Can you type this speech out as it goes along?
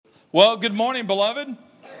Well, good morning, beloved. Good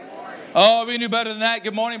morning. Oh, we knew better than that.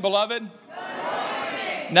 Good morning, beloved. Good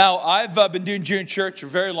morning. Now, I've been doing junior church for a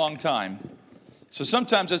very long time. So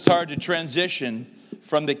sometimes it's hard to transition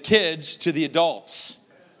from the kids to the adults.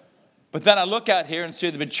 But then I look out here and see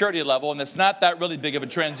the maturity level, and it's not that really big of a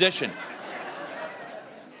transition.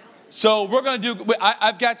 So we're going to do,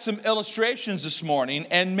 I've got some illustrations this morning,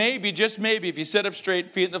 and maybe, just maybe, if you sit up straight,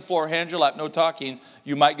 feet on the floor, hands your lap, no talking,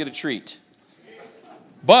 you might get a treat.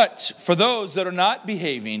 But for those that are not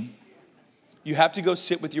behaving, you have to go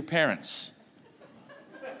sit with your parents.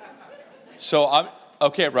 So,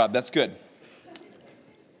 okay, Rob, that's good.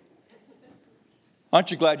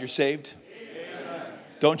 Aren't you glad you're saved? Amen.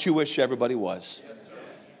 Don't you wish everybody was? Yes,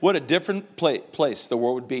 what a different place the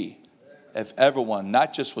world would be if everyone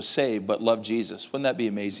not just was saved, but loved Jesus. Wouldn't that be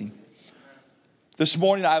amazing? This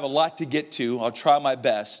morning, I have a lot to get to. I'll try my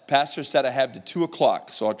best. Pastor said I have to 2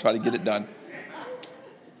 o'clock, so I'll try to get it done.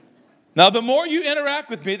 Now, the more you interact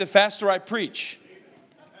with me, the faster I preach.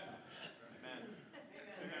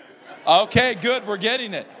 Okay, good, we're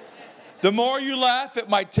getting it. The more you laugh at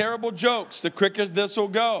my terrible jokes, the quicker this will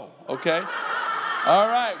go, okay? All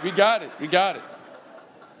right, we got it.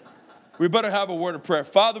 We better have a word of prayer.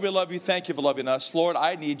 Father, we love you. Thank you for loving us. Lord,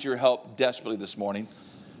 I need your help desperately this morning.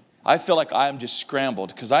 I feel like I am just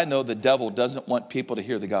scrambled because I know the devil doesn't want people to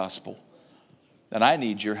hear the gospel. And I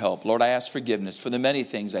need your help. Lord, I ask forgiveness for the many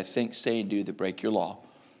things I think, say, and do that break your law.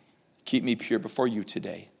 Keep me pure before you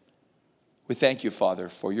today. We thank you, Father,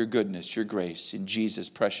 for your goodness, your grace. In Jesus'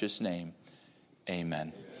 precious name,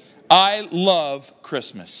 amen. I love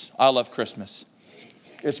Christmas. I love Christmas.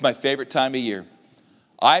 It's my favorite time of year.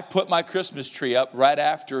 I put my Christmas tree up right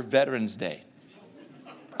after Veterans Day.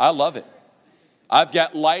 I love it. I've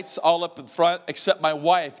got lights all up in front, except my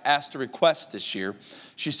wife asked a request this year.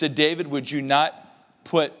 She said, David, would you not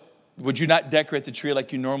decorate the tree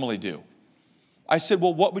like you normally do? I said,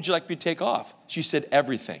 well, what would you like me to take off? She said,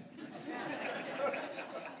 everything.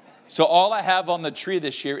 So all I have on the tree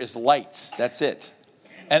this year is lights. That's it.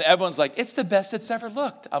 And everyone's like, it's the best it's ever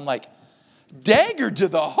looked. I'm like, dagger to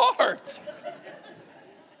the heart.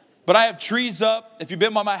 But I have trees up. If you've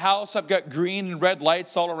been by my house, I've got green and red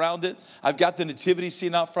lights all around it. I've got the nativity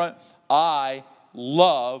scene out front. I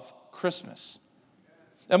love Christmas.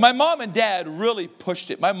 And my mom and dad really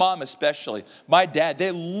pushed it. My mom especially. My dad,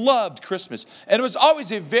 they loved Christmas. And it was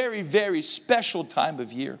always a very, very special time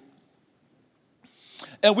of year.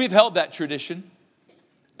 And we've held that tradition.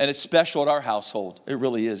 And it's special at our household. It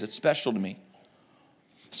really is. It's special to me.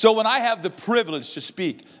 So when I have the privilege to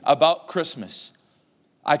speak about Christmas,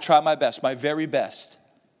 I try my best, my very best,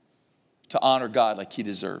 to honor God like he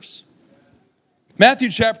deserves. Matthew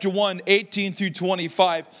chapter 1, 18 through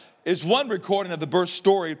 25 is one recording of the birth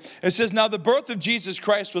story. It says, now the birth of Jesus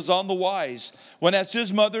Christ was on the wise, when as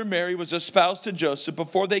his mother Mary was espoused to Joseph,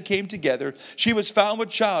 before they came together, she was found with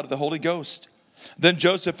child of the Holy Ghost. Then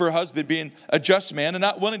Joseph, her husband, being a just man and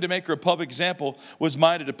not willing to make her a public example, was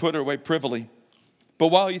minded to put her away privily. But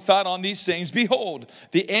while he thought on these things, behold,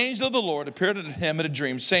 the angel of the Lord appeared unto him in a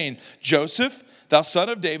dream, saying, Joseph, thou son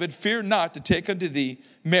of David, fear not to take unto thee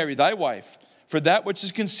Mary thy wife, for that which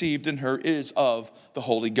is conceived in her is of the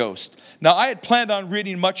Holy Ghost. Now, I had planned on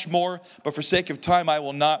reading much more, but for sake of time, I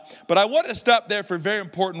will not. But I want to stop there for a very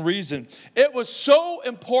important reason. It was so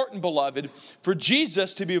important, beloved, for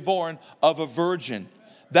Jesus to be born of a virgin.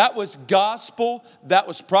 That was gospel. That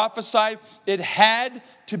was prophesied. It had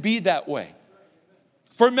to be that way.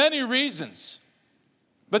 For many reasons.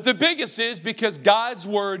 But the biggest is because God's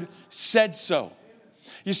word said so.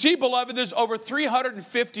 You see, beloved, there's over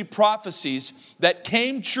 350 prophecies that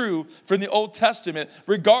came true from the Old Testament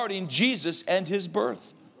regarding Jesus and his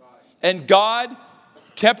birth. And God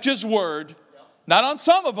kept his word, not on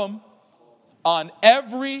some of them, on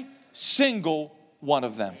every single one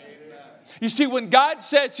of them. You see, when God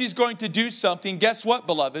says he's going to do something, guess what,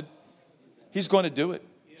 beloved? He's going to do it.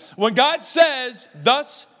 When God says,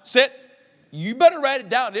 thus said, you better write it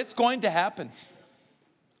down. It's going to happen.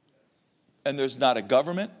 And there's not a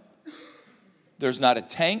government. There's not a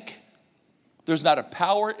tank. There's not a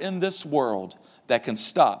power in this world that can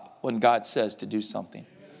stop when God says to do something.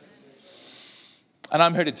 And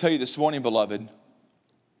I'm here to tell you this morning, beloved,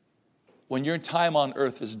 when your time on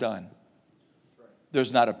earth is done,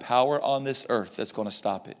 there's not a power on this earth that's going to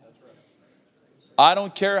stop it. I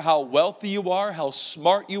don't care how wealthy you are, how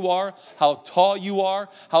smart you are, how tall you are,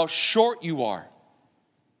 how short you are.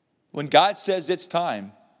 When God says it's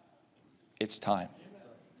time, it's time.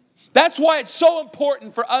 That's why it's so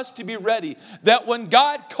important for us to be ready, that when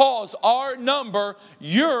God calls our number,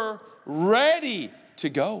 you're ready to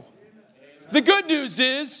go. The good news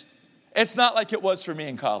is it's not like it was for me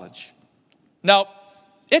in college. Now,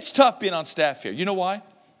 it's tough being on staff here. You know why?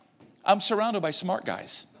 I'm surrounded by smart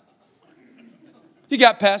guys. You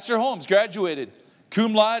got Pastor Holmes, graduated,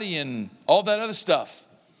 cum laude and all that other stuff.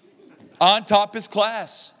 On top his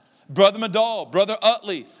class. Brother Madall, Brother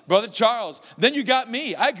Utley, Brother Charles. Then you got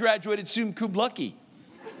me. I graduated summa cum laude.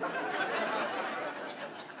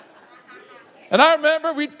 And I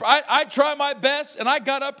remember I tried my best, and I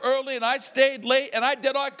got up early, and I stayed late, and I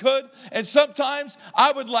did all I could. And sometimes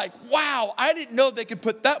I would like, wow, I didn't know they could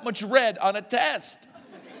put that much red on a test.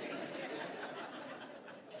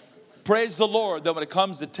 Praise the Lord that when it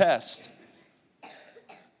comes to test,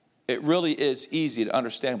 it really is easy to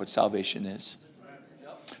understand what salvation is.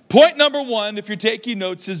 Point number 1, if you're taking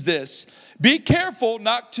notes, is this. Be careful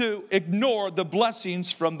not to ignore the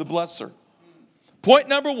blessings from the blesser. Point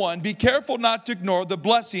number 1, be careful not to ignore the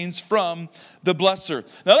blessings from the blesser.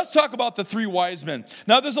 Now let's talk about the 3 wise men.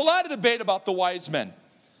 Now there's a lot of debate about the wise men.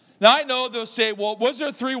 Now I know they'll say, well, was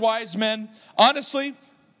there 3 wise men? Honestly,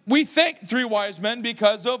 we think 3 wise men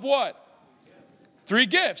because of what? 3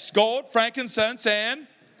 gifts, gold, frankincense, and...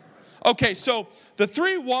 Okay, so the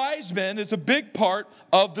 3 wise men is a big part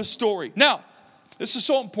of the story. Now, this is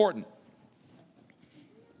so important.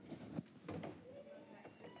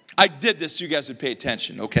 I did this so you guys would pay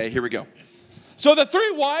attention. Okay, here we go. So the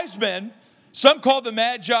 3 wise men, some call them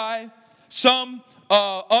magi, some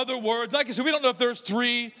other words. Like I said, we don't know if there's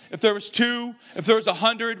 3, if there was 2, if there was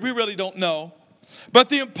 100. We really don't know. But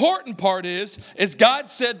the important part is God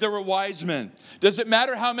said there were wise men. Does it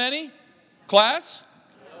matter how many? Class?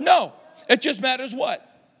 No. It just matters what?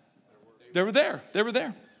 They were there. They were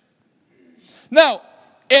there. Now,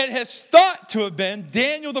 it has thought to have been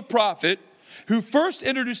Daniel the prophet who first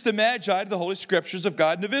introduced the Magi to the Holy Scriptures of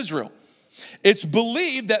God and of Israel. It's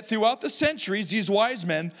believed that throughout the centuries, these wise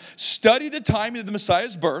men studied the timing of the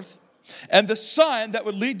Messiah's birth and the sign that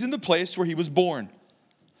would lead to the place where he was born.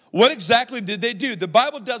 What exactly did they do? The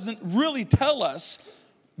Bible doesn't really tell us,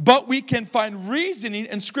 but we can find reasoning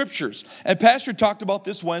in Scriptures. And Pastor talked about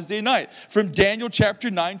this Wednesday night from Daniel chapter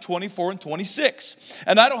 9, 24 and 26.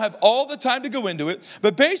 And I don't have all the time to go into it,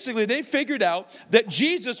 but basically they figured out that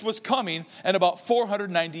Jesus was coming in about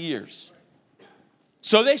 490 years.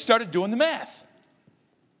 So they started doing the math.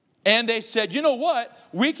 And they said, you know what?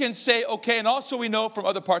 We can say, okay, and also we know from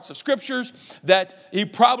other parts of Scriptures that he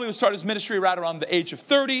probably would start his ministry right around the age of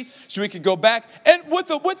 30, so he could go back. And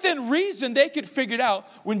within reason, they could figure it out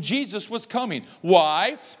when Jesus was coming.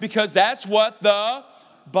 Why? Because that's what the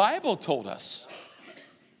Bible told us.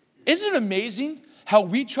 Isn't it amazing how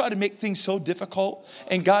we try to make things so difficult?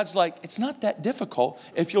 And God's like, it's not that difficult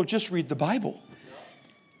if you'll just read the Bible.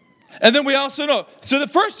 And then we also know, so the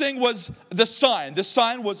first thing was the sign. The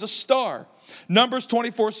sign was a star. Numbers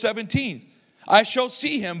 24:17. I shall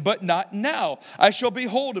see him, but not now. I shall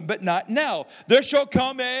behold him, but not now. There shall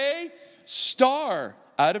come a star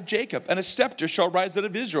out of Jacob, and a scepter shall rise out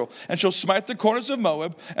of Israel, and shall smite the corners of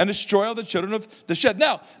Moab, and destroy all the children of the shed.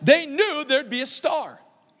 Now, they knew there'd be a star.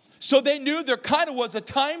 So they knew there kind of was a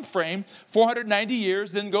time frame, 490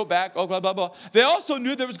 years, then go back, oh, blah, blah, blah. They also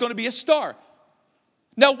knew there was going to be a star.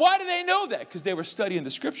 Now, why do they know that? Because they were studying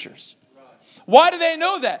the Scriptures. Why do they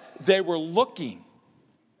know that? They were looking.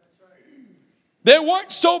 They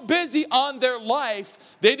weren't so busy on their life,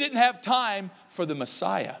 they didn't have time for the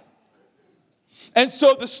Messiah. And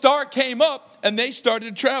so the star came up and they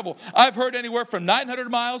started to travel. I've heard anywhere from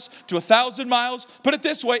 900 miles to 1,000 miles. Put it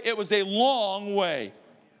this way, it was a long way.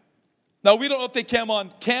 Now, we don't know if they came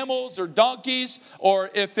on camels or donkeys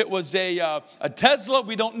or if it was a Tesla.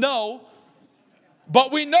 We don't know.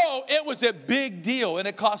 But we know it was a big deal, and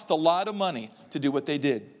it cost a lot of money to do what they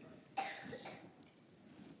did.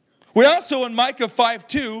 We also in Micah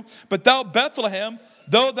 5:2, but thou Bethlehem,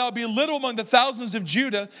 though thou be little among the thousands of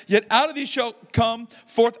Judah, yet out of thee shall come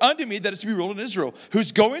forth unto me that is to be ruled in Israel,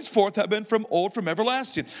 whose goings forth have been from old, from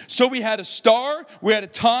everlasting. So we had a star, we had a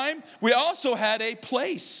time, we also had a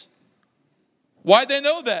place. Why'd they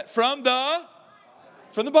know that? From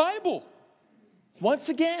the Bible. Once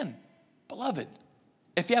again, beloved,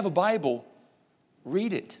 if you have a Bible,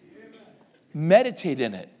 read it. Meditate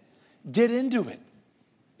in it. Get into it.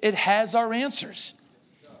 It has our answers.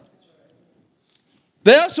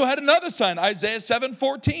 They also had another sign, Isaiah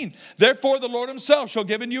 7:14. Therefore the Lord himself shall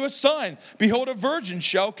give unto you a sign. Behold, a virgin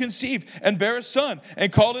shall conceive and bear a son,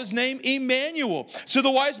 and call his name Emmanuel. So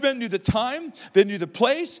the wise men knew the time, they knew the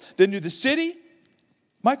place, they knew the city.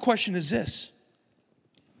 My question is this.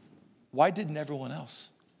 Why didn't everyone else?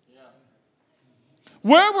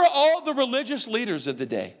 Where were all the religious leaders of the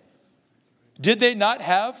day? Did they not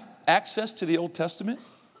have access to the Old Testament?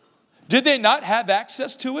 Did they not have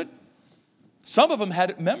access to it? Some of them had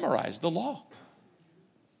it memorized, the law.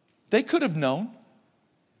 They could have known.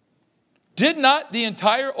 Did not the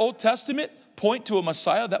entire Old Testament point to a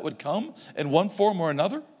Messiah that would come in one form or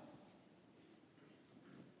another?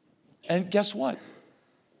 And guess what?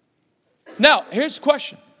 Now, here's the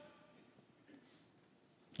question.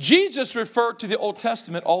 Jesus referred to the Old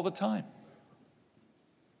Testament all the time.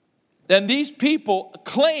 And these people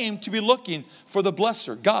claim to be looking for the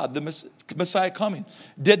blesser, God, the Messiah coming.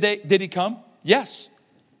 Did he come? Yes.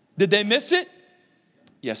 Did they miss it?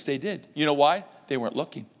 Yes, they did. You know why? They weren't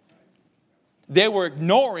looking. They were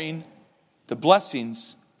ignoring the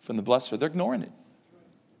blessings from the blesser. They're ignoring it.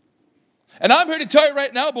 And I'm here to tell you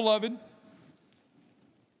right now, beloved,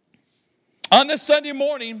 on this Sunday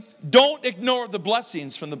morning, don't ignore the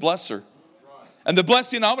blessings from the blesser. And the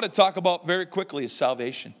blessing I'm going to talk about very quickly is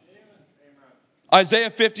salvation. Isaiah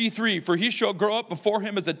 53, for he shall grow up before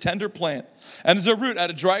him as a tender plant, and as a root out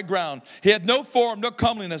of dry ground. He hath no form, no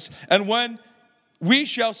comeliness, and when we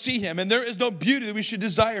shall see him, and there is no beauty that we should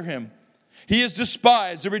desire him. He is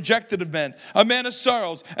despised and rejected of men, a man of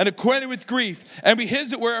sorrows and acquainted with grief, and we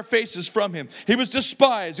hid where our faces from him. He was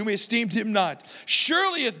despised, and we esteemed him not.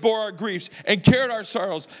 Surely he hath bore our griefs and carried our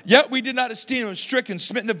sorrows, yet we did not esteem him stricken,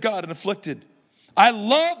 smitten of God, and afflicted. I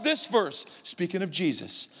love this verse, speaking of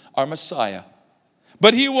Jesus, our Messiah.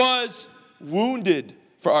 But he was wounded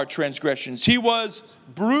for our transgressions. He was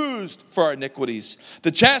bruised for our iniquities. The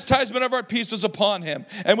chastisement of our peace was upon him,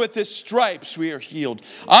 and with his stripes we are healed.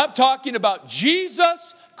 I'm talking about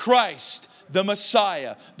Jesus Christ, the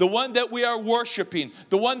Messiah, the one that we are worshiping,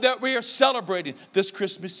 the one that we are celebrating this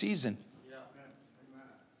Christmas season.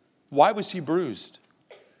 Why was he bruised?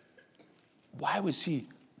 Why was he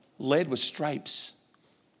laid with stripes?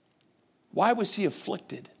 Why was he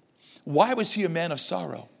afflicted? Why was he a man of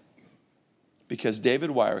sorrow? Because David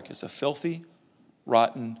Wyrick is a filthy,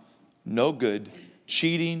 rotten, no good,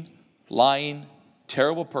 cheating, lying,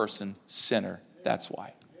 terrible person, sinner. That's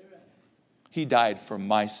why. He died for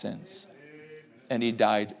my sins. And he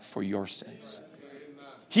died for your sins.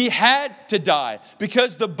 He had to die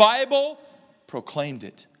because the Bible proclaimed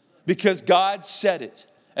it. Because God said it.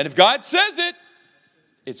 And if God says it,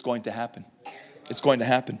 it's going to happen. It's going to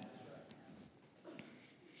happen.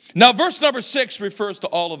 Now, verse number 6 refers to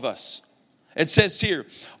all of us. It says here,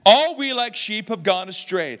 all we like sheep have gone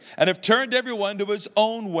astray, and have turned every one to his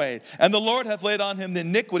own way. And the Lord hath laid on him the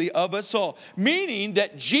iniquity of us all. Meaning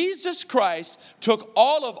that Jesus Christ took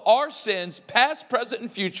all of our sins, past, present,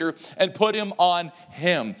 and future, and put him on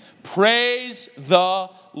him. Praise the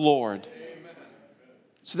Lord. Amen.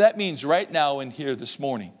 So that means right now in here this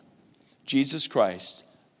morning, Jesus Christ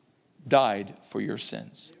died for your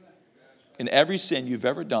sins. And every sin you've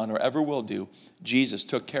ever done or ever will do, Jesus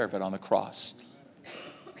took care of it on the cross.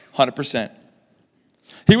 100%.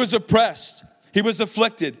 He was oppressed. He was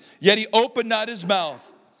afflicted. Yet he opened not his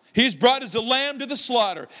mouth. He is brought as a lamb to the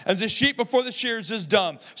slaughter, as a sheep before the shearers is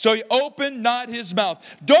dumb. So he opened not his mouth.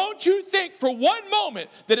 Don't you think for one moment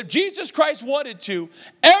that if Jesus Christ wanted to,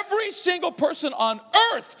 every single person on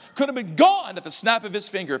earth could have been gone at the snap of his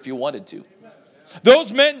finger if he wanted to?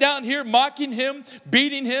 Those men down here mocking him,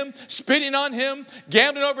 beating him, spitting on him,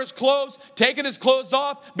 gambling over his clothes, taking his clothes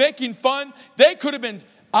off, making fun. They could have been,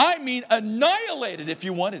 annihilated if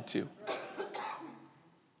you wanted to.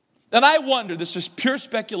 And I wonder, this is pure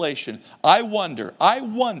speculation. I wonder,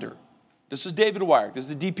 this is David Wyrick, this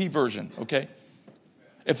is the DP version, okay?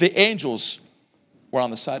 If the angels were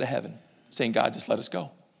on the side of heaven saying, God, just let us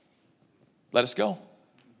go. Let us go.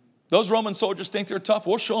 Those Roman soldiers think they're tough.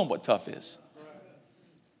 We'll show them what tough is.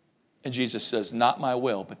 And Jesus says, not my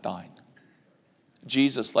will, but thine.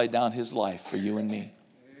 Jesus laid down his life for you and me.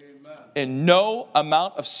 Amen. And no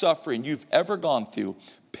amount of suffering you've ever gone through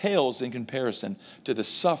pales in comparison to the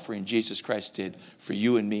suffering Jesus Christ did for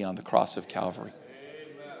you and me on the cross of Calvary.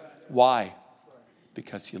 Amen. Why?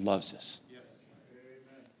 Because he loves us. Yes.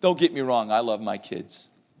 Don't get me wrong, I love my kids.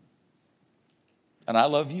 And I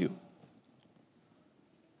love you.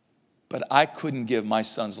 But I couldn't give my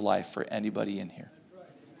son's life for anybody in here.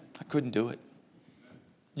 I couldn't do it.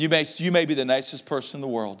 You may be the nicest person in the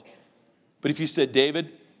world. But if you said,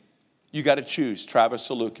 David, you got to choose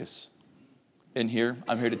Travis or Lucas. In here,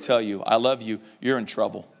 I'm here to tell you, I love you. You're in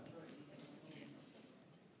trouble.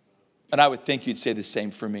 And I would think you'd say the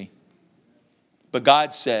same for me. But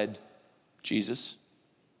God said, Jesus,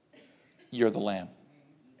 you're the lamb.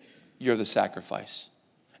 You're the sacrifice.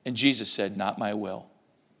 And Jesus said, not my will,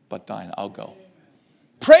 but thine. I'll go.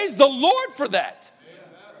 Praise the Lord for that.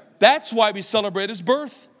 That's why we celebrate his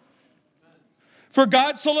birth. For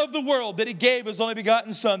God so loved the world that he gave his only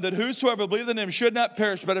begotten Son, that whosoever believeth in him should not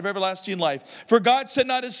perish, but have everlasting life. For God sent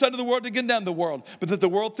not his Son to the world to condemn the world, but that the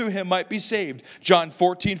world through him might be saved. John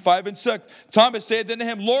 14:5-6. Thomas saith unto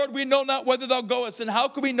him, Lord, we know not whither thou goest, and how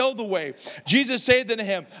can we know the way? Jesus saith unto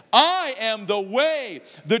him, I am the way,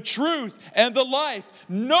 the truth, and the life.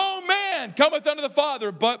 No man cometh unto the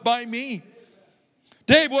Father but by me.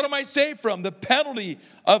 Dave, what am I saved from? The penalty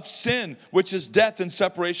of sin, which is death and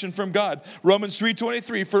separation from God. Romans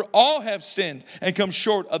 3:23, for all have sinned and come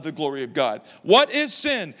short of the glory of God. What is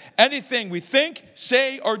sin? Anything we think,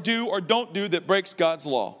 say, or do, or don't do that breaks God's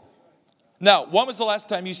law. Now, when was the last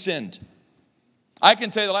time you sinned? I can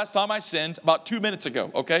tell you the last time I sinned about 2 minutes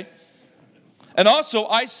ago, okay? And also,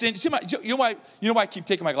 I sinned. You know why I keep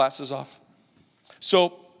taking my glasses off?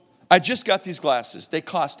 So, I just got these glasses. They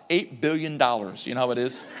cost $8 billion. You know how it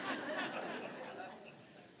is?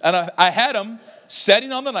 And I had them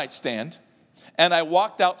sitting on the nightstand, and I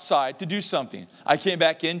walked outside to do something. I came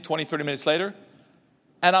back in 20, 30 minutes later,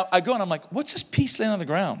 and I go and I'm like, what's this piece laying on the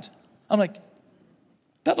ground? I'm like,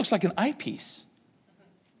 that looks like an eyepiece.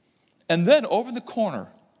 And then over in the corner,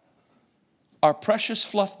 our precious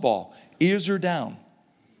fluff ball, ears are down,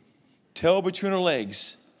 tail between her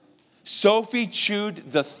legs. Sophie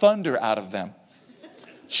chewed the thunder out of them.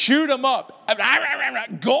 Chewed them up.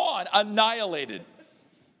 Gone. Annihilated.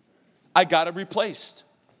 I got it replaced.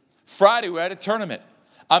 Friday, we had a tournament.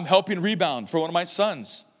 I'm helping rebound for one of my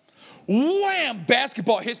sons. Wham!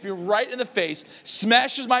 Basketball hits me right in the face,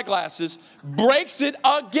 smashes my glasses, breaks it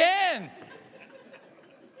again.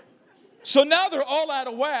 So now they're all out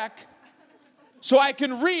of whack. So I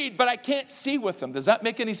can read, but I can't see with them. Does that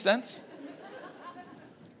make any sense?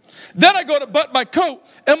 Then I go to button my coat,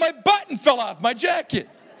 and my button fell off my jacket.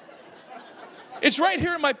 It's right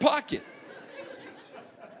here in my pocket.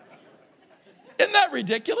 Isn't that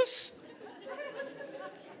ridiculous?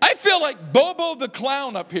 I feel like Bobo the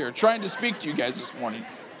Clown up here trying to speak to you guys this morning.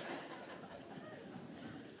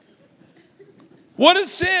 What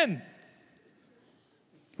is sin?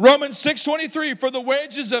 Romans 6:23, for the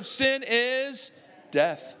wages of sin is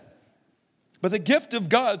death. But the gift of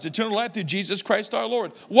God is eternal life through Jesus Christ our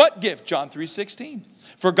Lord. What gift? John 3:16.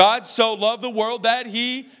 For God so loved the world that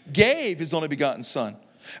he gave his only begotten Son.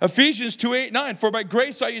 Ephesians 2:8-9. For by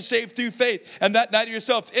grace are you saved through faith, and that not of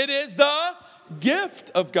yourselves. It is the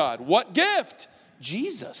gift of God. What gift?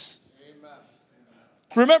 Jesus. Amen.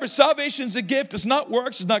 Remember, salvation is a gift. It's not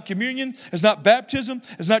works. It's not communion. It's not baptism.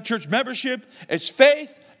 It's not church membership. It's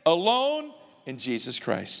faith alone in Jesus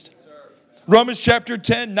Christ. Romans chapter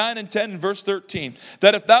 10, 9 and 10 and verse 13.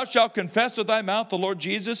 That if thou shalt confess with thy mouth the Lord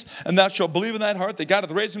Jesus, and thou shalt believe in thine heart that God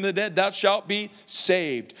hath raised him from the dead, thou shalt be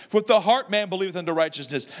saved. For with the heart man believeth unto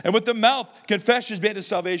righteousness, and with the mouth confession is made to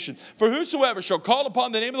salvation. For whosoever shall call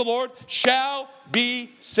upon the name of the Lord shall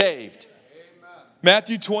be saved.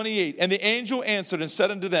 Matthew 28, and the angel answered and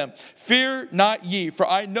said unto them, fear not ye, for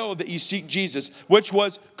I know that ye seek Jesus, which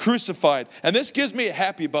was crucified. And this gives me a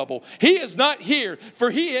happy bubble. He is not here,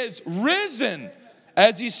 for he is risen.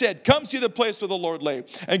 As he said, come see the place where the Lord lay,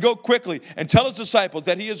 and go quickly and tell his disciples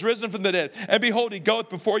that he is risen from the dead. And behold, he goeth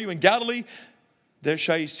before you in Galilee. There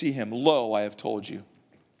shall ye see him. Lo, I have told you.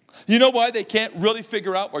 You know why they can't really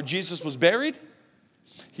figure out where Jesus was buried?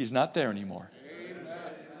 He's not there anymore.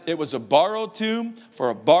 It was a borrowed tomb for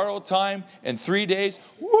a borrowed time. In 3 days,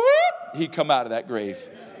 whoop, he'd come out of that grave.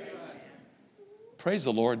 Praise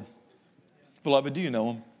the Lord. Beloved, do you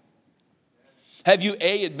know him? Have you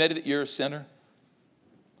A, admitted that you're a sinner?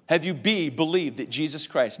 Have you B, believed that Jesus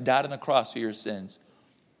Christ died on the cross for your sins?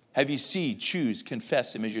 Have you C, choose,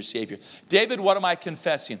 confess him as your Savior? David, what am I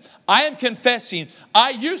confessing? I am confessing I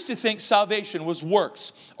used to think salvation was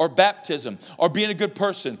works or baptism or being a good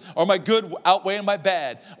person or my good outweighing my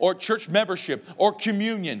bad or church membership or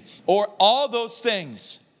communion or all those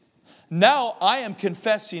things. Now I am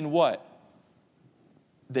confessing what?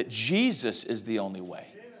 That Jesus is the only way.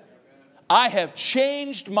 I have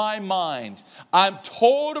changed my mind. I'm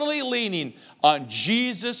totally leaning on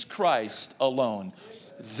Jesus Christ alone.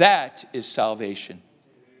 That is salvation.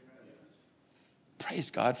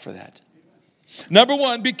 Praise God for that. Number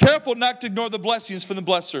one, be careful not to ignore the blessings from the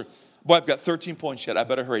blesser. Boy, I've got 13 points yet. I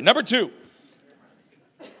better hurry. Number two,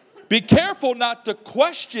 be careful not to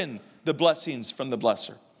question the blessings from the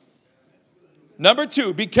blesser. Number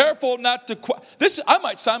two, be careful not to I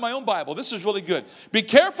might sign my own Bible. This is really good. Be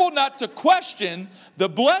careful not to question the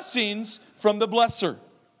blessings from the blesser.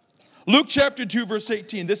 Luke chapter 2, verse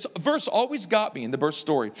 18. This verse always got me in the birth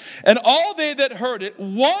story. And all they that heard it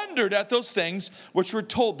wondered at those things which were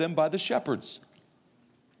told them by the shepherds.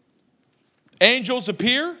 Angels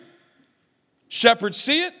appear. Shepherds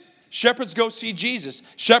see it. Shepherds go see Jesus.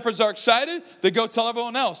 Shepherds are excited. They go tell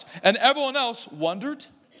everyone else. And everyone else wondered.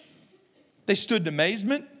 They stood in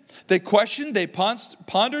amazement. They questioned. They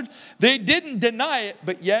pondered. They didn't deny it,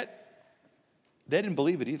 but yet they didn't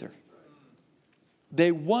believe it either.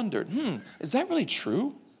 They wondered, is that really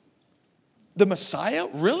true? The Messiah?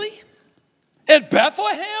 Really? In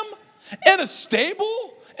Bethlehem? In a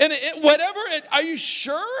stable? In whatever? Are you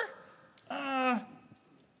sure?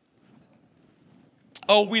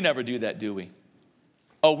 Oh, we never do that, do we?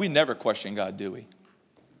 Oh, we never question God, do we?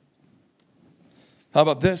 How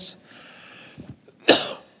about this?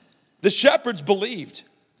 The shepherds believed.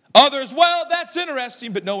 Others, well, that's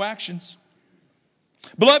interesting, but no actions.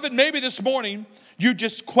 Beloved, maybe this morning you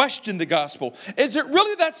just questioned the gospel. Is it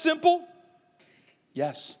really that simple?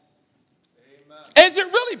 Yes. Amen. Is it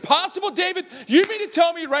really possible, David? You mean to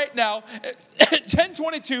tell me right now, at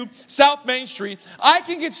 1022 South Main Street, I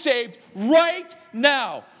can get saved right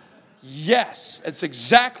now? Yes, it's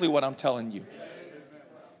exactly what I'm telling you.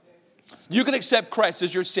 You can accept Christ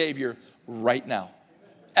as your Savior right now,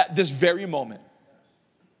 at this very moment.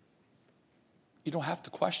 You don't have to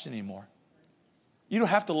question anymore. You don't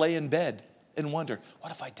have to lay in bed and wonder,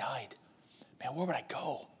 what if I died? Man, where would I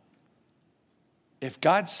go? If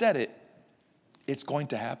God said it, it's going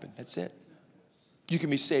to happen. That's it. You can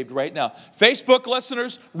be saved right now. Facebook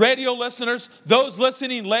listeners, radio listeners, those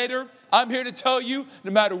listening later, I'm here to tell you,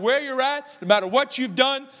 no matter where you're at, no matter what you've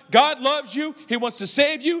done, God loves you. He wants to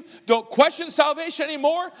save you. Don't question salvation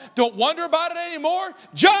anymore. Don't wonder about it anymore.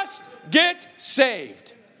 Just get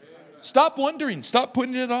saved. Stop wondering. Stop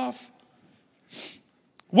putting it off.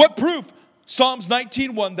 What proof? Psalms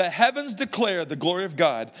 19:1, the heavens declare the glory of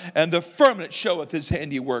God, and the firmament showeth his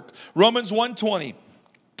handiwork. Romans 1:20,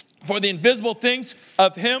 for the invisible things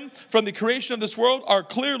of him from the creation of this world are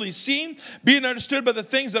clearly seen, being understood by the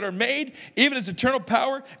things that are made, even his eternal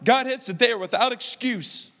power, God hits that they are without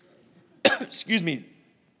excuse. Excuse me.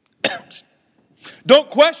 Don't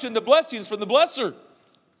question the blessings from the blesser.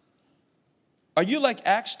 Are you like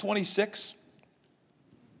Acts 26?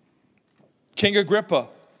 King Agrippa,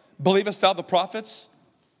 believest thou the prophets?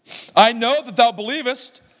 I know that thou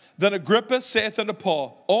believest. Then Agrippa saith unto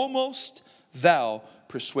Paul, almost thou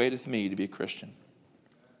persuadeth me to be a Christian.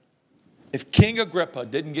 If King Agrippa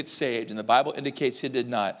didn't get saved, and the Bible indicates he did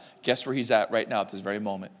not, guess where he's at right now at this very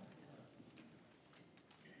moment?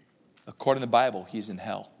 According to the Bible, he's in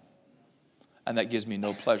hell. And that gives me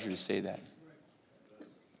no pleasure to say that.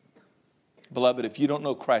 Beloved, if you don't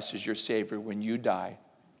know Christ as your Savior when you die,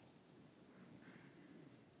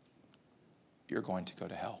 you're going to go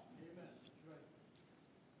to hell.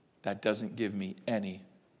 That doesn't give me any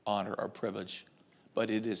honor or privilege, but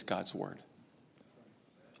it is God's word.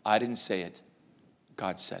 I didn't say it.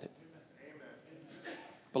 God said it.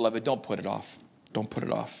 Beloved, don't put it off. Don't put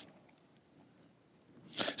it off.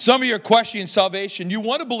 Some of you are questioning salvation. You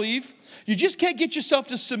want to believe. You just can't get yourself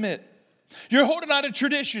to submit. You're holding on to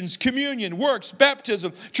traditions, communion, works,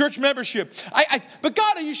 baptism, church membership. But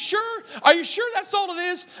God, are you sure? Are you sure that's all it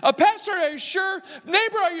is? A pastor, are you sure?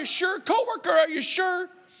 Neighbor, are you sure? Coworker, are you sure?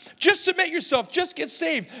 Just submit yourself. Just get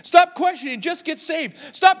saved. Stop questioning. Just get saved.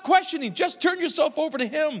 Stop questioning. Just turn yourself over to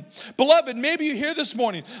him. Beloved, maybe you're here this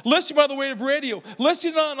morning, listening by the way of radio,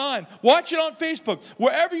 listening online, watching on Facebook,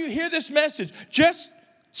 wherever you hear this message, just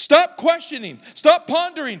stop questioning. Stop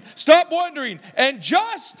pondering. Stop wondering. And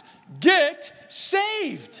just get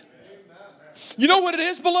saved. You know what it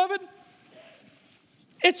is, beloved?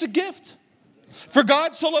 It's a gift. For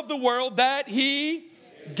God so loved the world that he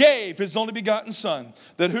gave his only begotten Son,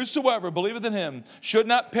 that whosoever believeth in him should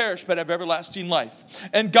not perish but have everlasting life.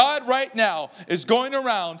 And God right now is going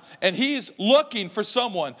around and he's looking for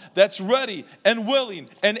someone that's ready and willing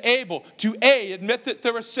and able to A, admit that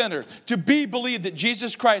they're a sinner, to B, believe that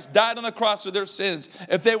Jesus Christ died on the cross for their sins,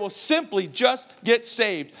 if they will simply just get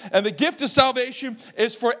saved. And the gift of salvation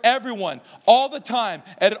is for everyone, all the time,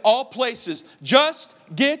 and at all places. Just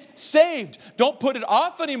get saved. Don't put it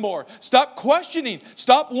off anymore. Stop questioning.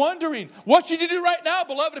 Stop wondering. What should you do right now,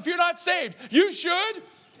 beloved? If you're not saved, you should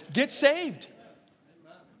get saved.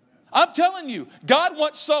 I'm telling you, God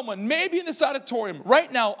wants someone, maybe in this auditorium,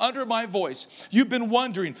 right now, under my voice, you've been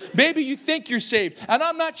wondering, maybe you think you're saved, and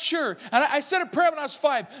I'm not sure. And I said a prayer when I was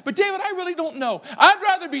 5, but David, I really don't know. I'd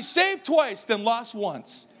rather be saved twice than lost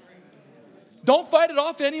once. Don't fight it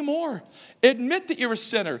off anymore. Admit that you're a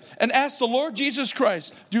sinner and ask the Lord Jesus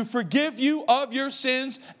Christ to forgive you of your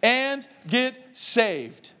sins and get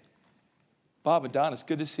saved. Bob and Don, it's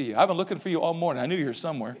good to see you. I've been looking for you all morning. I knew you were here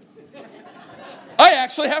somewhere. I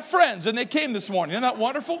actually have friends, and they came this morning. Isn't that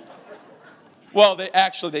wonderful? Well,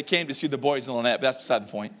 they came to see the boys in Lynette, but that's beside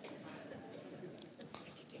the point.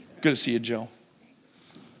 Good to see you, Joe.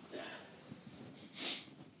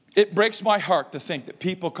 It breaks my heart to think that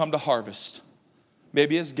people come to Harvest,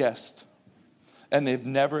 maybe as guests, and they've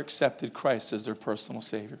never accepted Christ as their personal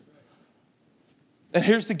Savior. And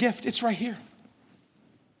here's the gift. It's right here.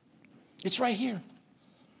 It's right here.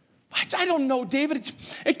 I don't know, David.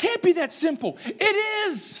 It can't be that simple. It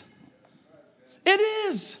is. It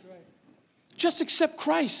is. Just accept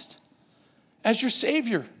Christ as your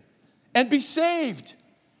Savior and be saved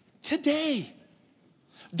today.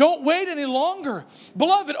 Don't wait any longer.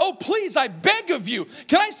 Beloved, oh please, I beg of you.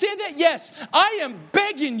 Can I say that? Yes, I am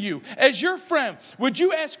begging you as your friend. Would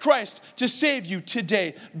you ask Christ to save you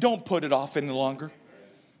today? Don't put it off any longer.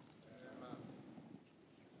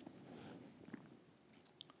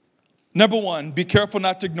 Number one, be careful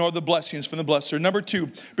not to ignore the blessings from the blesser. Number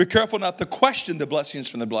two, be careful not to question the blessings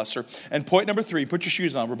from the blesser. And point number three, put your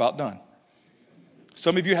shoes on. We're about done.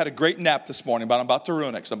 Some of you had a great nap this morning, but I'm about to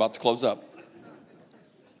ruin it because I'm about to close up.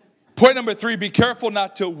 Point number three, be careful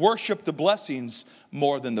not to worship the blessings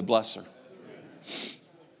more than the blesser.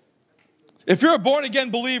 If you're a born-again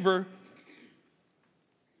believer,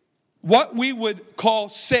 what we would call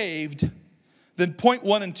saved, then point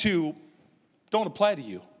 1 and 2 don't apply to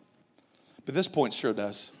you. But this point sure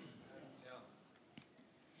does.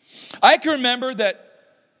 I can remember that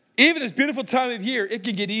even this beautiful time of year, it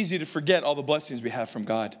can get easy to forget all the blessings we have from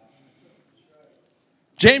God.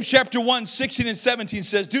 James chapter 1, 16 and 17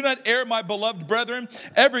 says, do not err, my beloved brethren.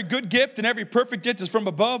 Every good gift and every perfect gift is from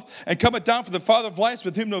above and cometh down from the Father of lights,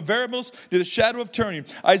 with whom no variables, neither the shadow of turning.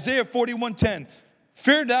 Isaiah 41:10.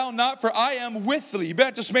 Fear thou not, for I am with thee. Be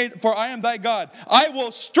not dismayed, for I am thy God. I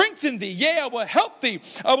will strengthen thee. Yea, I will help thee.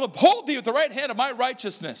 I will uphold thee with the right hand of my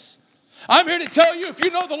righteousness. I'm here to tell you, if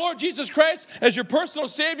you know the Lord Jesus Christ as your personal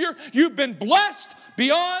Savior, you've been blessed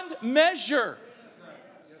beyond measure.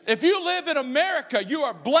 If you live in America, you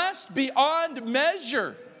are blessed beyond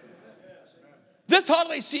measure. This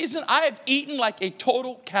holiday season, I have eaten like a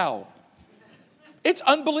total cow. It's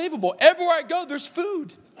unbelievable. Everywhere I go, there's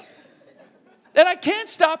food. And I can't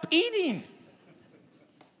stop eating.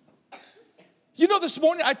 You know, this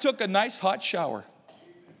morning I took a nice hot shower.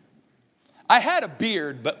 I had a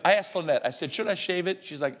beard, but I asked Lynette, I said, should I shave it?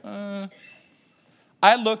 She's like,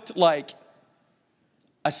 I looked like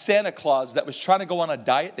a Santa Claus that was trying to go on a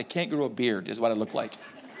diet that can't grow a beard, is what I looked like.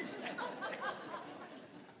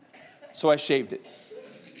 So I shaved it.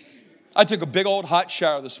 I took a big old hot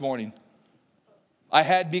shower this morning. I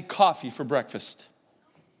had me coffee for breakfast.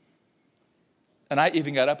 And I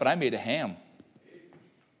even got up and I made a ham.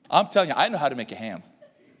 I'm telling you, I know how to make a ham.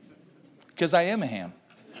 Because I am a ham.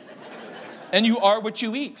 And you are what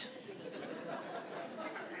you eat.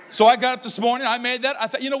 So I got up this morning, I made that. I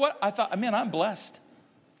thought, you know what? I thought, man, I'm blessed.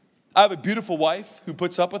 I have a beautiful wife who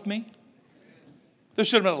puts up with me. There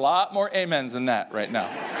should have been a lot more amens than that right now.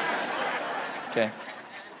 Okay.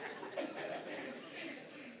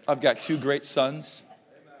 I've got 2 great sons.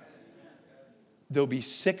 They'll be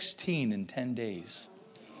 16 in 10 days.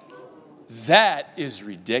 That is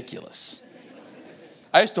ridiculous.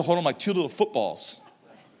 I used to hold them like 2 little footballs.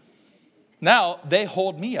 Now they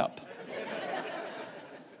hold me up.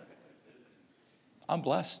 I'm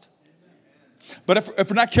blessed. But if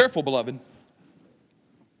we're not careful, beloved,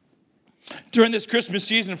 during this Christmas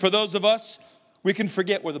season, for those of us, we can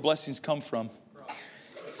forget where the blessings come from.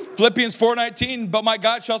 Philippians 4:19, but my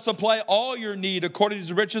God shall supply all your need according to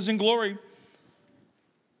his riches and glory.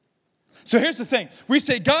 So here's the thing. We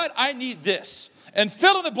say, God, I need this. And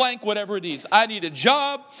fill in the blank, whatever it is. I need a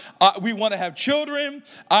job. We want to have children.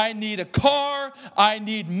 I need a car. I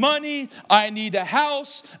need money. I need a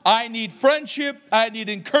house. I need friendship. I need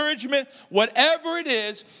encouragement. Whatever it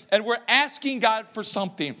is. And we're asking God for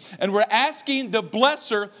something. And we're asking the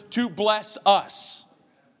blesser to bless us.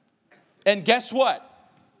 And guess what?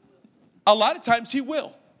 A lot of times he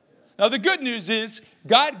will. Now the good news is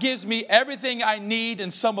God gives me everything I need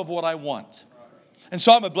and some of what I want. And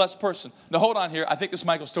so I'm a blessed person. Now hold on here. I think this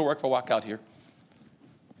mic will still work if I walk out here.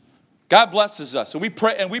 God blesses us. And we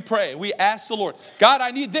pray and we pray. And we ask the Lord, God,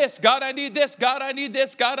 I need this. God, I need this. God, I need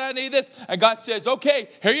this. God, I need this. And God says, okay,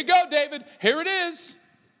 here you go, David. Here it is.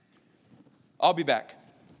 I'll be back.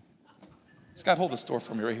 Scott, hold this door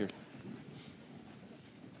for me right here.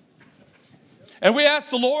 And we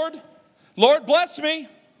ask the Lord, Lord, bless me.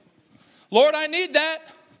 Lord, I need that.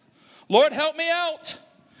 Lord, help me out.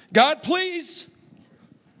 God, please.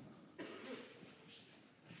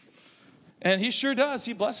 And he sure does.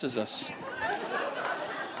 He blesses us.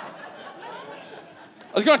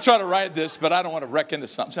 I was going to try to ride this, but I don't want to wreck into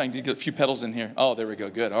something. So I can get a few pedals in here. Oh, there we go.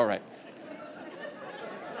 Good. All right.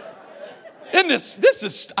 And this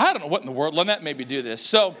is, I don't know what in the world. Lynette made me do this.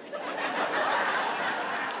 So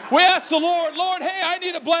We ask the Lord, Lord, hey, I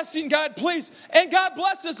need a blessing, God, please. And God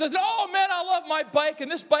blesses us. Oh, man, I love my bike,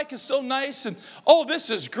 and this bike is so nice, and oh, this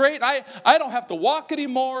is great. I don't have to walk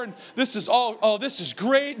anymore, and this is this is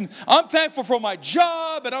great, and I'm thankful for my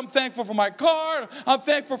job, and I'm thankful for my car, and I'm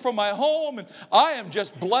thankful for my home, and I am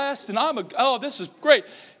just blessed, and this is great.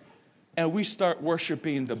 And we start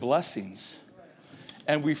worshiping the blessings,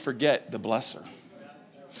 and we forget the blesser.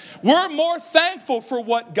 We're more thankful for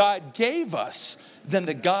what God gave us than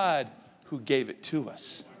the God who gave it to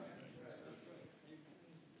us.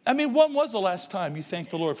 I mean, when was the last time you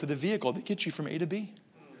thanked the Lord for the vehicle that gets you from A to B?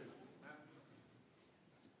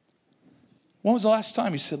 When was the last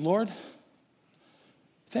time you said, Lord,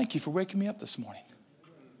 thank you for waking me up this morning?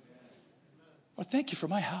 Or thank you for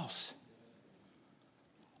my house.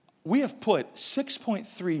 We have put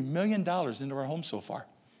 $6.3 million into our home so far.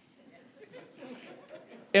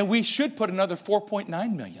 And we should put another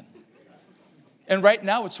 $4.9 million. And right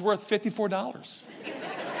now it's worth $54.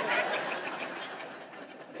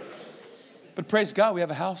 But praise God, we have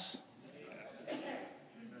a house.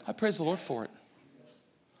 I praise the Lord for it.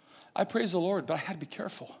 I praise the Lord, but I had to be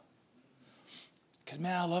careful. Because,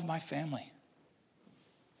 man, I love my family.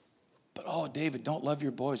 But, David, don't love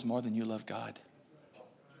your boys more than you love God.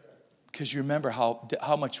 Because you remember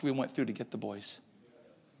how much we went through to get the boys.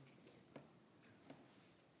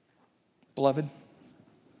 Beloved,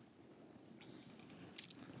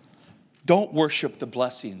 don't worship the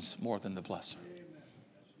blessings more than the blesser.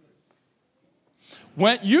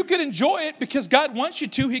 When you can enjoy it because God wants you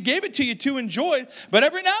to, He gave it to you to enjoy. But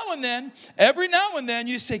every now and then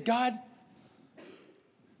you say, God,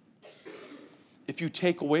 if you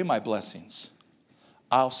take away my blessings,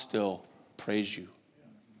 I'll still praise you.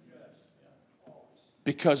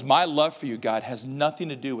 Because my love for you, God, has nothing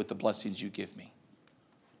to do with the blessings you give me.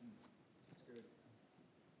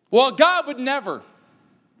 Well, God would never.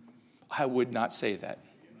 I would not say that.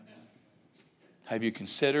 Have you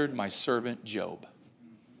considered my servant Job?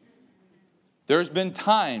 There's been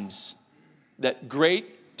times that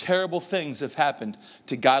great, terrible things have happened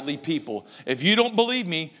to godly people. If you don't believe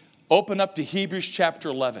me, open up to Hebrews chapter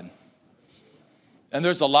 11. And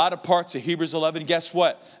there's a lot of parts of Hebrews 11. Guess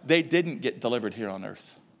what? They didn't get delivered here on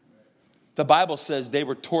earth. The Bible says they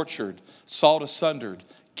were tortured, sawed asunder,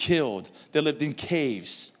 killed. They lived in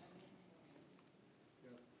caves.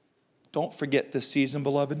 Don't forget this season,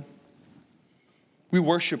 beloved. We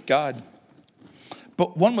worship God.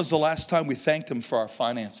 But when was the last time we thanked Him for our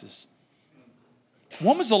finances?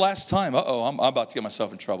 When was the last time? I'm about to get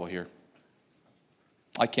myself in trouble here.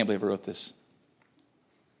 I can't believe I wrote this.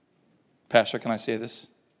 Pastor, can I say this?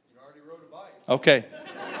 You already rode a bike. Okay.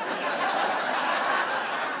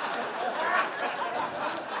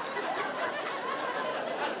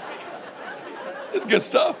 It's good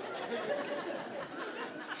stuff.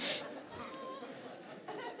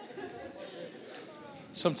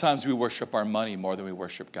 Sometimes we worship our money more than we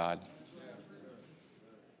worship God.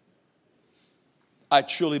 I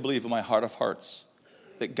truly believe in my heart of hearts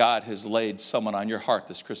that God has laid someone on your heart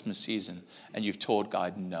this Christmas season and you've told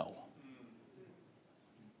God no.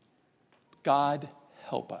 God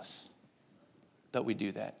help us that we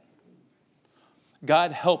do that.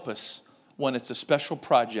 God help us when it's a special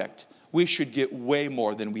project. We should get way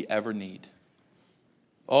more than we ever need.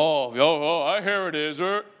 I hear it is.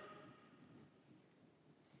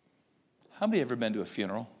 How many have ever been to a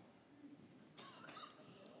funeral?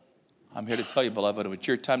 I'm here to tell you, beloved, when it's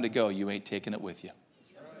your time to go, you ain't taking it with you.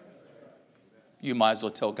 You might as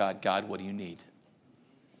well tell God, God, what do you need?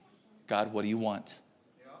 God, what do you want?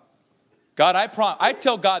 God, I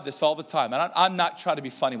tell God this all the time, and I'm not trying to be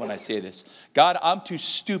funny when I say this. God, I'm too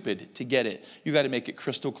stupid to get it. You got to make it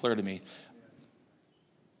crystal clear to me.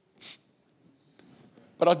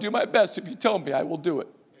 But I'll do my best. If you tell me, I will do it.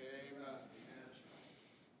 Amen.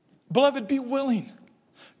 Beloved, be willing.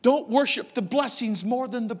 Don't worship the blessings more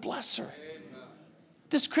than the blesser. Amen.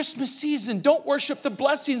 This Christmas season, don't worship the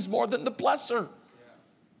blessings more than the blesser.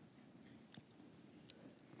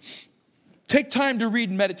 Take time to read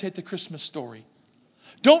and meditate the Christmas story.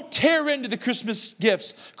 Don't tear into the Christmas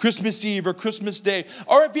gifts, Christmas Eve or Christmas Day,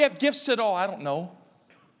 or if you have gifts at all, I don't know.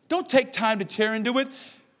 Don't take time to tear into it.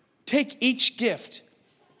 Take each gift.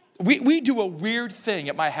 We do a weird thing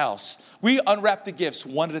at my house. We unwrap the gifts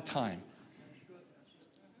one at a time.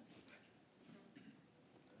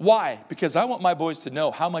 Why? Because I want my boys to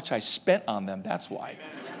know how much I spent on them. That's why.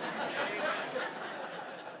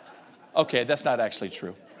 Okay, that's not actually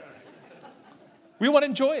true. We want to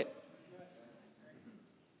enjoy it.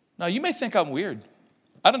 Now, you may think I'm weird.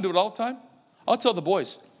 I don't do it all the time. I'll tell the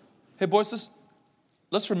boys, hey, boys,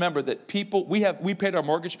 let's remember that we paid our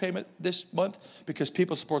mortgage payment this month because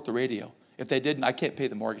people support the radio. If they didn't, I can't pay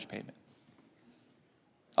the mortgage payment.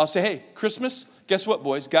 I'll say, hey, Christmas, guess what,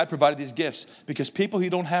 boys? God provided these gifts because people who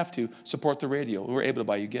don't have to support the radio. We're able to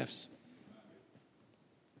buy you gifts.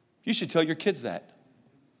 You should tell your kids that.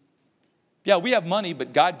 Yeah, we have money,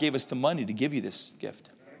 but God gave us the money to give you this gift.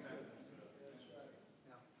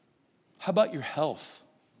 How about your health?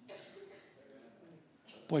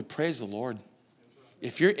 Boy, praise the Lord.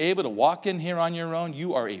 If you're able to walk in here on your own,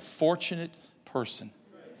 you are a fortunate person.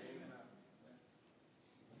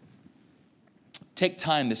 Take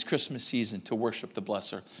time this Christmas season to worship the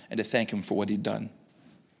Blesser and to thank him for what he'd done.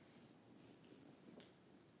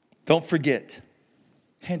 Don't forget,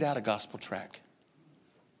 hand out a gospel tract.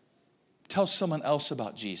 Tell someone else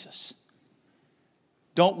about Jesus.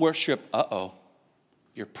 Don't worship,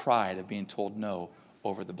 your pride of being told no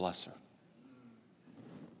over the Blesser.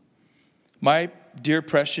 My dear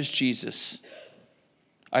precious Jesus,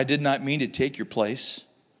 I did not mean to take your place.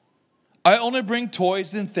 I only bring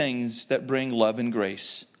toys and things that bring love and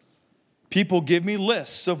grace. People give me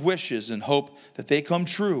lists of wishes and hope that they come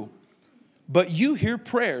true. But you hear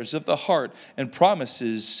prayers of the heart and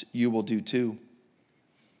promises you will do too.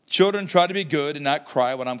 Children try to be good and not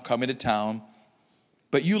cry when I'm coming to town.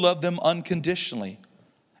 But you love them unconditionally,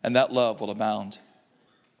 and that love will abound.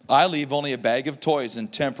 I leave only a bag of toys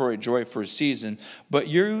and temporary joy for a season, but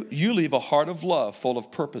you leave a heart of love full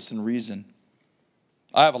of purpose and reason.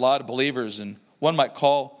 I have a lot of believers, and one might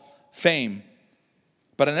call fame,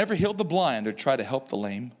 but I never healed the blind or try to help the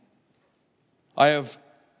lame. I have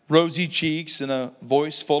rosy cheeks and a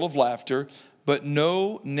voice full of laughter, but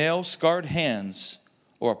no nail-scarred hands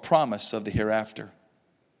or a promise of the hereafter.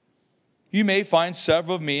 You may find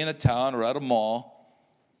several of me in a town or at a mall,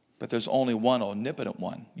 but there's only one omnipotent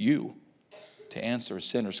one, you, to answer a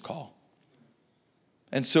sinner's call.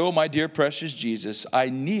 And so, my dear precious Jesus, I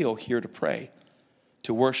kneel here to pray,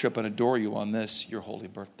 to worship and adore you on this, your holy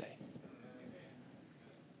birthday.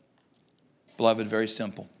 Beloved, very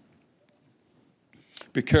simple.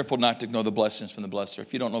 Be careful not to ignore the blessings from the Blesser.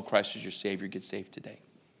 If you don't know Christ as your Savior, get saved today.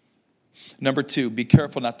 Number 2, be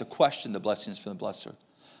careful not to question the blessings from the Blesser.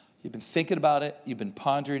 You've been thinking about it. You've been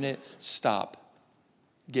pondering it. Stop.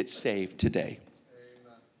 Get saved today.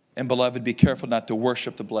 Amen. And beloved, be careful not to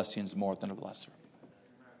worship the blessings more than the Blesser.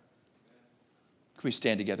 Can we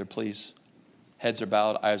stand together, please? Heads are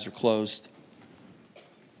bowed, eyes are closed.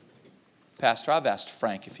 Pastor, I've asked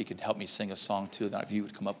Frank if he could help me sing a song too. Then if you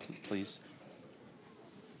would come up, please.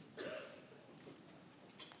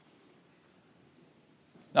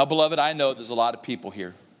 Now, beloved, I know there's a lot of people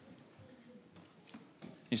here.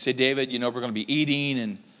 You say, David, we're going to be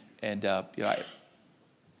eating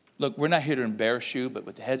look, we're not here to embarrass you, but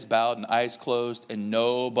with the heads bowed and eyes closed and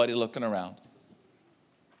nobody looking around.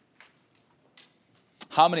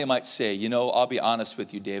 How many might say, I'll be honest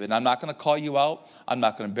with you, David. I'm not going to call you out. I'm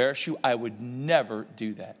not going to embarrass you. I would never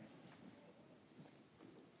do that.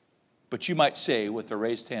 But you might say with a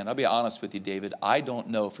raised hand, I'll be honest with you, David. I don't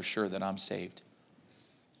know for sure that I'm saved.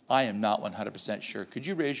 I am not 100% sure. Could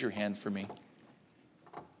you raise your hand for me?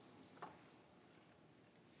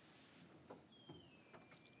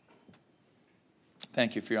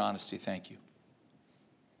 Thank you for your honesty. Thank you.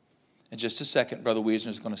 In just a second, Brother Wiesner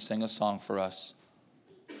is going to sing a song for us.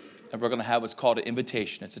 And we're going to have what's called an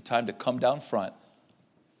invitation. It's a time to come down front.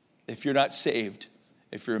 If you're not saved,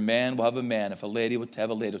 if you're a man, we'll have a man. If a lady, we'll have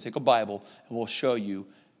a lady. We'll take a Bible and we'll show you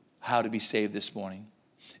how to be saved this morning.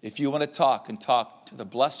 If you want to talk to the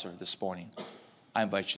Blesser this morning, I invite you.